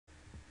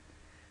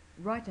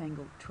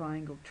Right-angled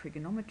triangle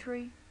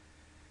trigonometry,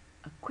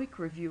 a quick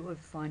review of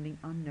finding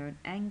unknown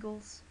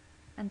angles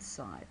and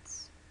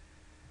sides.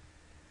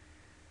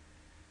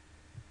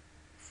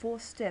 4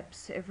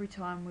 steps every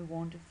time we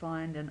want to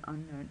find an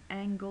unknown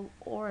angle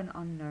or an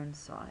unknown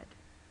side.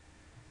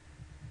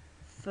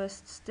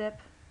 First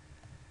step,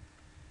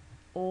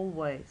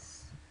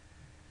 always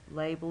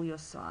label your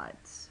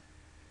sides.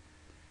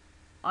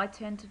 I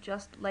tend to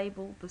just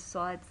label the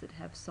sides that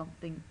have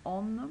something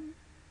on them,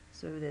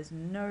 so there's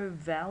no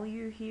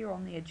value here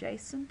on the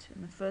adjacent.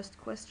 In the first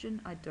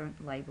question, I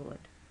don't label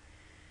it.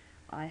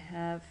 I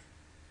have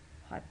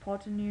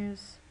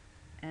hypotenuse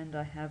and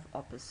I have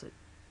opposite.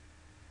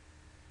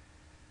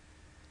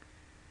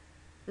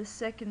 The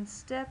second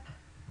step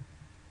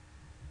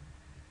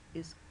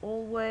is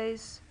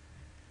always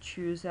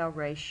choose our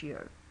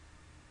ratio.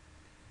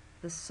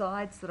 The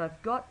sides that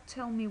I've got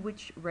tell me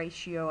which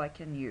ratio I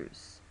can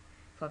use.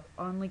 If I've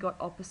only got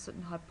opposite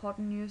and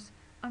hypotenuse,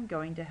 I'm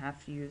going to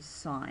have to use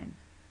sine.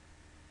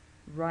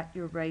 Write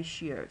your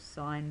ratio.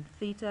 Sine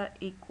theta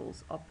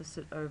equals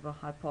opposite over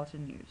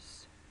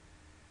hypotenuse.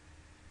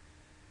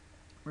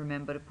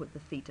 Remember to put the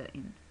theta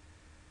in.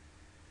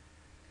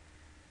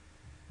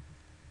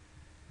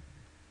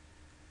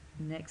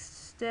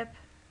 Next step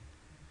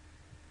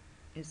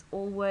is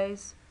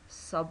always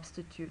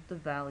substitute the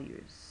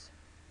values.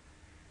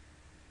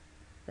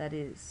 That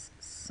is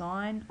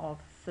sine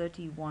of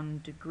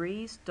 31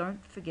 degrees,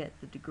 don't forget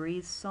the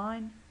degrees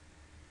sign,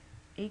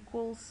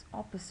 equals,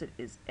 opposite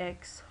is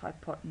x,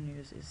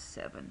 hypotenuse is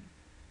 7.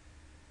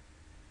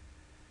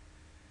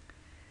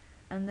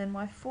 And then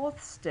my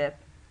fourth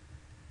step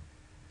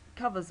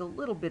covers a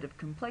little bit of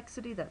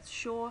complexity, that's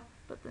sure,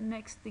 but the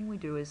next thing we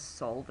do is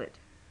solve it.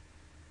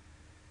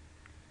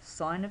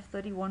 Sine of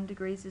 31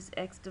 degrees is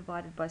x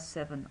divided by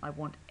 7. I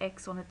want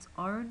x on its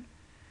own.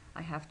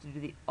 I have to do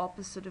the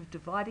opposite of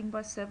dividing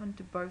by 7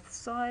 to both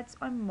sides.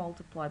 I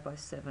multiply by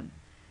 7.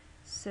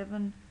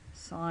 7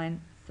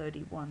 sine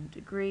 31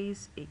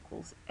 degrees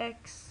equals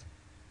x.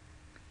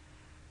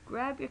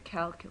 Grab your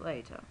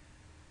calculator.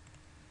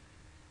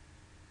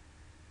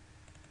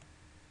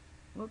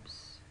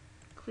 Whoops.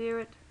 Clear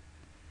it.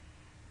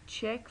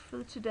 Check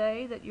for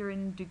today that you're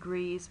in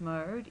degrees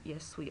mode.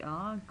 Yes, we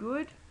are.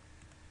 Good.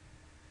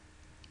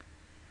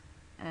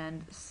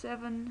 And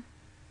 7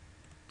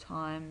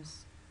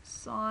 times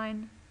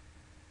sine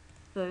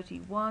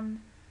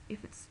 31.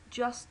 If it's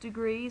just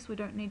degrees, we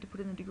don't need to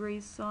put in the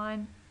degrees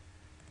sign.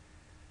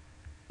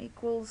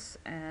 Equals,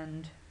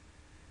 and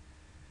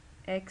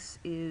x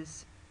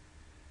is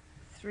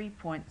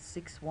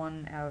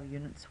 3.61. Our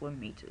units were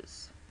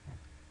meters.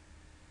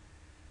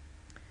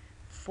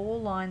 4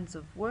 lines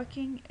of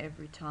working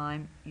every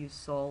time you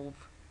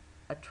solve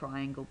a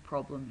triangle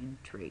problem in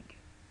trig.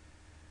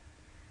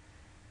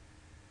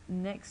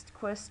 Next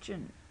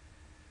question.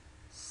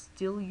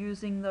 Still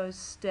using those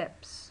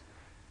steps.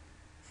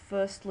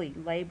 Firstly,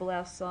 label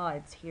our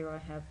sides. Here I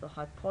have the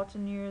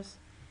hypotenuse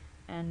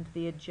and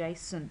the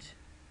adjacent.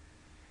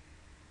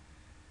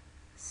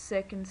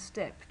 Second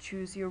step,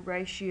 choose your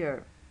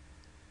ratio.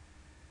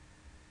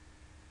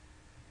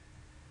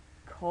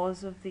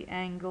 Cos of the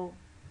angle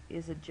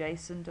is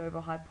adjacent over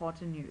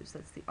hypotenuse.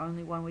 That's the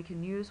only one we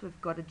can use.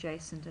 We've got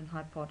adjacent and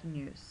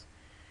hypotenuse.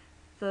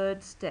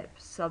 Third step,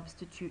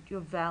 substitute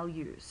your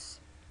values.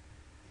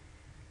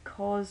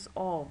 Cos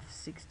of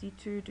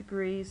 62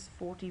 degrees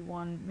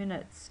 41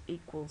 minutes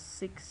equals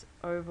 6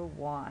 over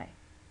y.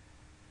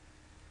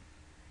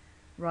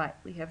 Right,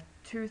 we have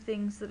 2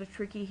 things that are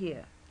tricky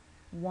here.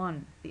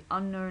 1, the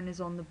unknown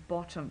is on the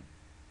bottom,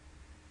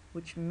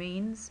 which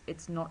means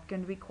it's not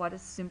going to be quite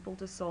as simple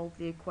to solve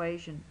the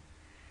equation.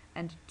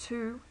 And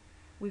 2,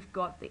 we've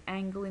got the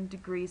angle in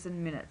degrees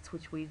and minutes,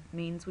 which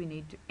means we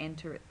need to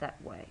enter it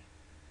that way.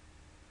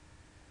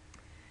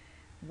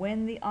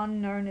 When the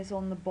unknown is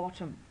on the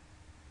bottom,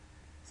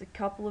 there's a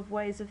couple of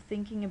ways of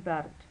thinking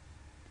about it.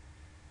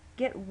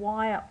 Get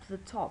y up to the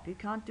top. You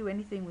can't do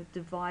anything with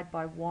divide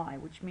by y,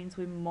 which means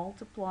we're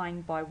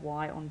multiplying by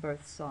y on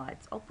both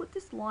sides. I'll put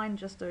this line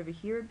just over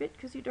here a bit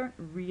because you don't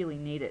really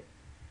need it.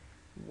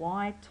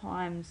 Y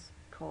times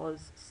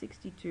cos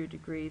 62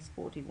 degrees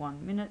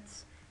 41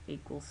 minutes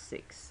equals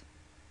 6.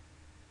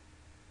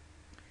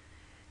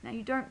 Now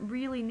you don't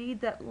really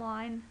need that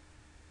line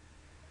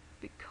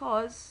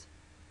because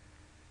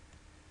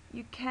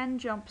you can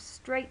jump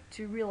straight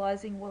to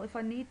realizing, well, if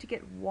I need to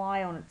get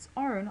y on its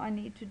own, I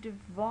need to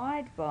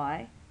divide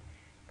by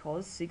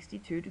cos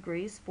 62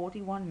 degrees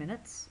 41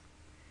 minutes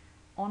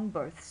on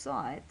both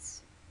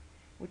sides,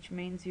 which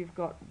means you've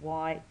got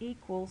y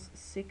equals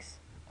 6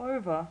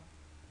 over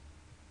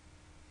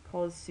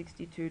cos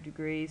 62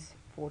 degrees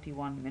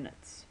 41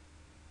 minutes.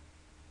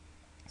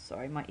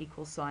 Sorry, my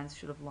equal signs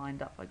should have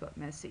lined up. I got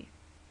messy.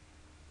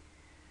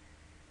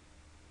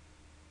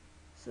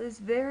 So there's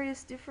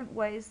various different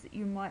ways that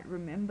you might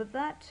remember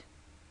that.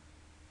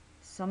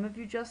 Some of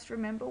you just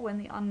remember when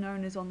the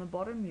unknown is on the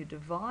bottom, you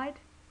divide.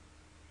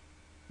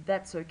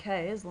 That's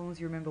okay, as long as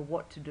you remember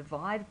what to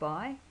divide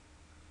by.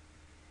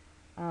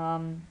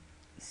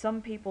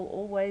 Some people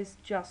always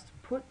just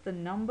put the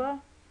number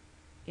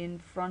in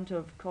front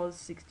of cos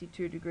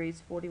 62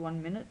 degrees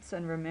 41 minutes,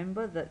 and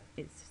remember that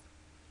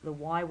the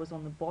y was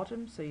on the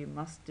bottom, so you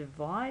must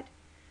divide.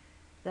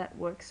 That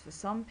works for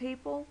some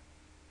people.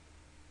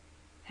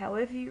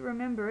 However you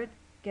remember it,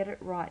 get it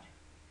right.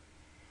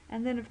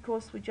 And then of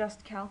course we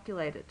just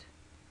calculate it.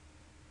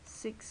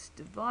 6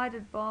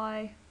 divided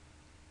by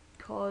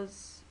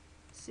cos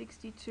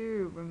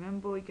 62,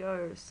 remember we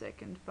go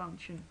second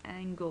function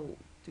angle,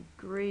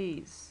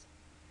 degrees,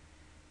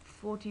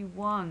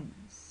 41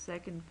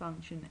 second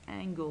function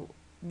angle,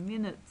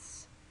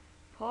 minutes,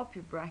 pop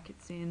your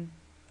brackets in,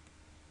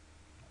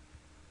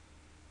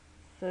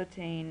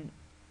 13.07,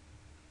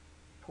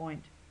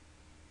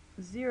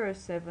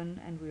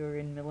 and we are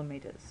in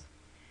millimeters.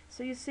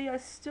 So you see, I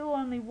still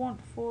only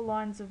want 4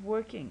 lines of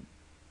working,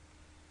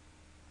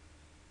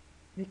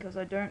 because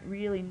I don't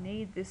really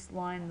need this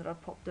line that I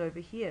popped over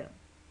here.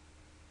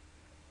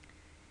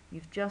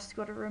 You've just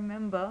got to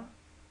remember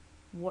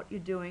what you're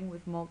doing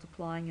with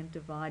multiplying and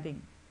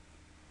dividing.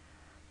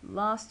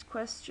 Last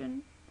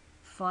question,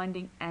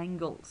 finding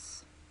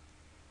angles.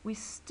 We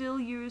still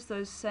use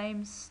those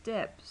same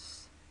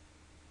steps.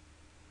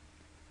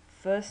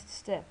 First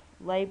step,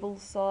 label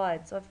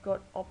sides. I've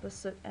got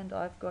opposite and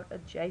I've got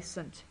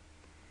adjacent.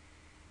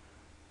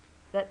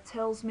 That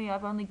tells me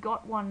I've only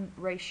got one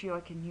ratio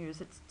I can use.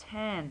 It's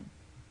tan.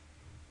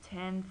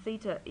 Tan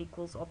theta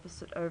equals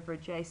opposite over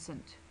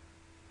adjacent.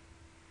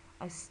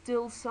 I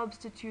still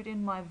substitute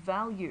in my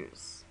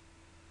values.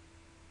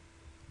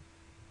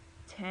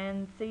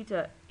 Tan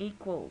theta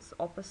equals,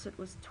 opposite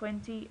was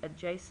 20,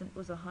 adjacent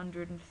was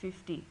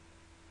 150.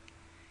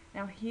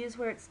 Now here's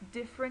where it's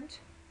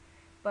different,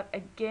 but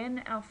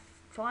again our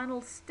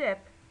final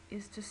step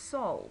is to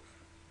solve.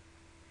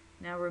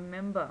 Now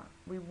remember,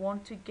 we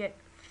want to get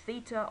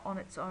theta on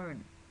its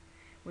own.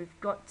 We've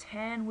got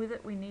tan with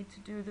it, we need to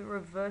do the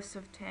reverse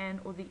of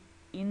tan or the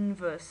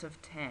inverse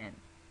of tan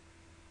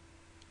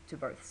to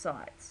both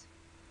sides.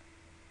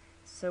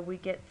 So we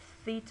get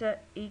theta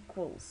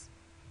equals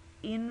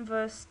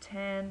inverse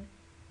tan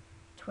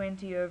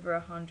 20 over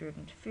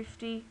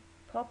 150,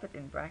 pop it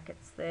in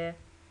brackets there.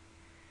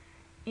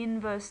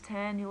 Inverse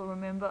tan, you'll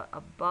remember,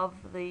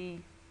 above the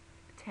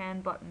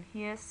tan button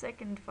here,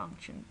 second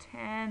function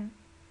tan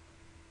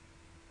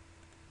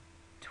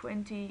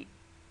 20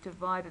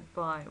 divided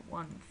by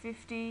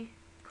 150,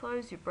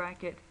 close your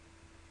bracket,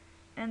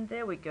 and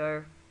there we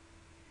go.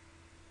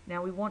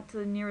 Now we want to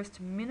the nearest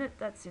minute,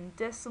 that's in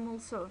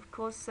decimals, so of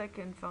course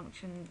second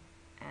function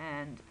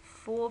and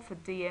 4 for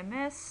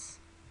DMS,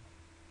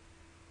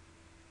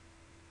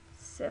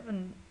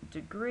 7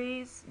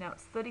 degrees, now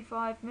it's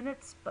 35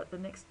 minutes, but the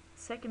next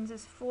seconds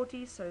is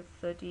 40, so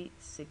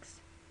 36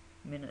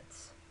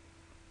 minutes,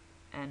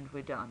 and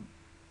we're done.